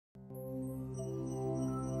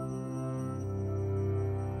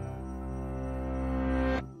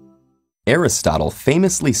Aristotle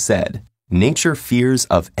famously said, "Nature fears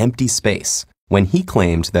of empty space," when he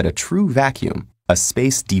claimed that a true vacuum, a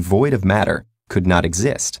space devoid of matter, could not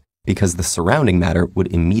exist because the surrounding matter would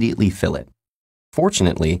immediately fill it.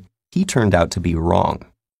 Fortunately, he turned out to be wrong.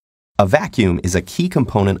 A vacuum is a key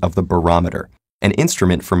component of the barometer, an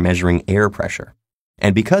instrument for measuring air pressure.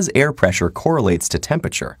 And because air pressure correlates to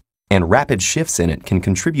temperature, and rapid shifts in it can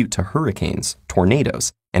contribute to hurricanes,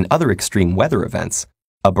 tornadoes, and other extreme weather events,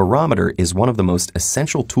 a barometer is one of the most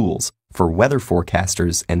essential tools for weather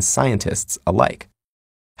forecasters and scientists alike.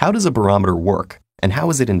 How does a barometer work, and how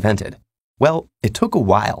was it invented? Well, it took a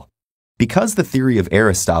while. Because the theory of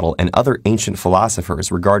Aristotle and other ancient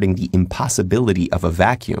philosophers regarding the impossibility of a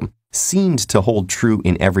vacuum seemed to hold true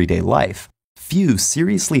in everyday life, few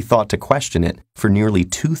seriously thought to question it for nearly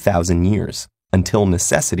 2,000 years, until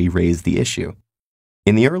necessity raised the issue.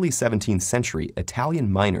 In the early 17th century,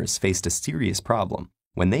 Italian miners faced a serious problem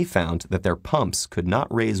when they found that their pumps could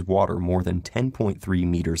not raise water more than 10.3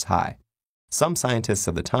 meters high. Some scientists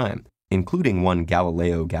of the time, including one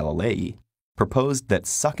Galileo Galilei, proposed that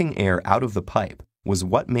sucking air out of the pipe was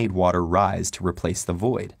what made water rise to replace the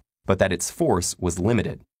void, but that its force was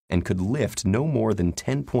limited and could lift no more than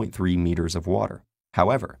 10.3 meters of water.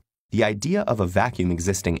 However, the idea of a vacuum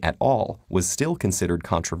existing at all was still considered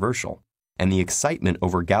controversial, and the excitement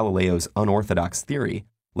over Galileo's unorthodox theory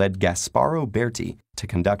led Gasparo Berti to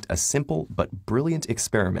conduct a simple but brilliant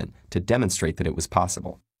experiment to demonstrate that it was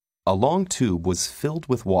possible. A long tube was filled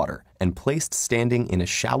with water and placed standing in a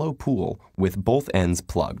shallow pool with both ends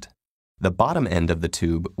plugged. The bottom end of the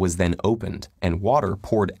tube was then opened and water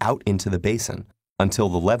poured out into the basin until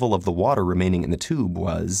the level of the water remaining in the tube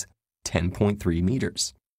was 10.3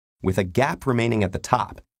 meters. With a gap remaining at the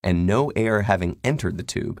top and no air having entered the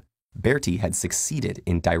tube, Berti had succeeded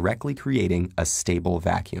in directly creating a stable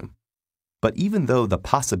vacuum. But even though the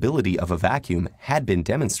possibility of a vacuum had been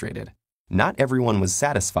demonstrated, not everyone was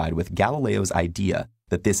satisfied with Galileo's idea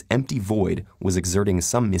that this empty void was exerting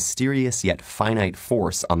some mysterious yet finite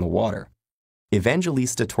force on the water.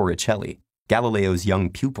 Evangelista Torricelli, Galileo's young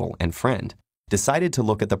pupil and friend, decided to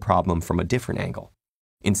look at the problem from a different angle.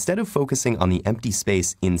 Instead of focusing on the empty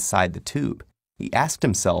space inside the tube, he asked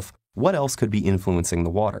himself what else could be influencing the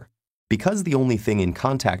water. Because the only thing in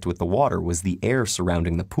contact with the water was the air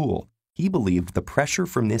surrounding the pool, he believed the pressure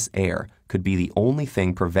from this air could be the only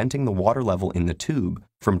thing preventing the water level in the tube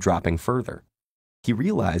from dropping further. He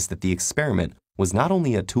realized that the experiment was not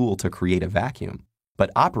only a tool to create a vacuum,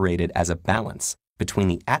 but operated as a balance between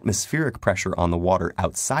the atmospheric pressure on the water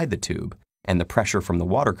outside the tube and the pressure from the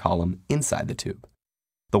water column inside the tube.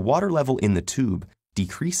 The water level in the tube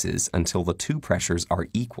decreases until the two pressures are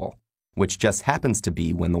equal, which just happens to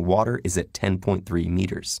be when the water is at 10.3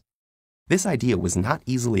 meters. This idea was not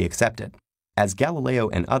easily accepted, as Galileo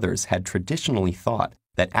and others had traditionally thought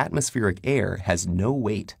that atmospheric air has no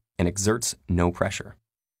weight and exerts no pressure.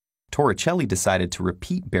 Torricelli decided to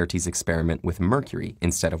repeat Berti's experiment with mercury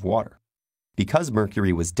instead of water. Because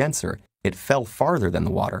mercury was denser, it fell farther than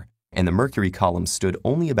the water, and the mercury column stood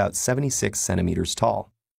only about 76 centimeters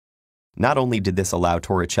tall. Not only did this allow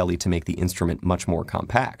Torricelli to make the instrument much more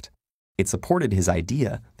compact, it supported his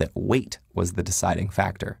idea that weight was the deciding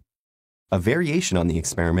factor. A variation on the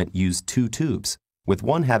experiment used two tubes, with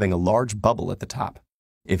one having a large bubble at the top.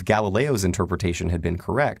 If Galileo's interpretation had been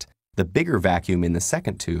correct, the bigger vacuum in the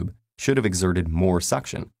second tube should have exerted more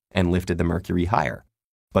suction and lifted the mercury higher,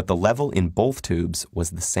 but the level in both tubes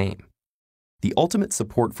was the same. The ultimate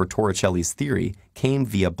support for Torricelli's theory came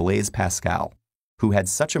via Blaise Pascal, who had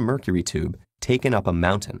such a mercury tube taken up a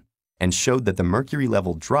mountain and showed that the mercury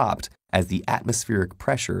level dropped as the atmospheric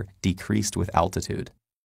pressure decreased with altitude.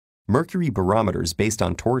 Mercury barometers based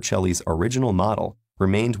on Torricelli's original model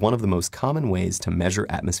remained one of the most common ways to measure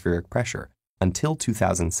atmospheric pressure until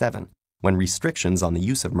 2007, when restrictions on the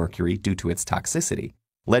use of mercury due to its toxicity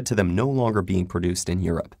led to them no longer being produced in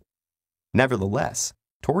Europe. Nevertheless,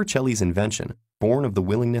 Torricelli's invention, born of the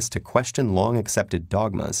willingness to question long-accepted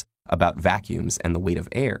dogmas about vacuums and the weight of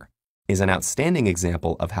air, is an outstanding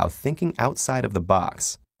example of how thinking outside of the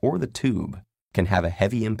box, or the tube, can have a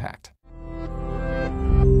heavy impact.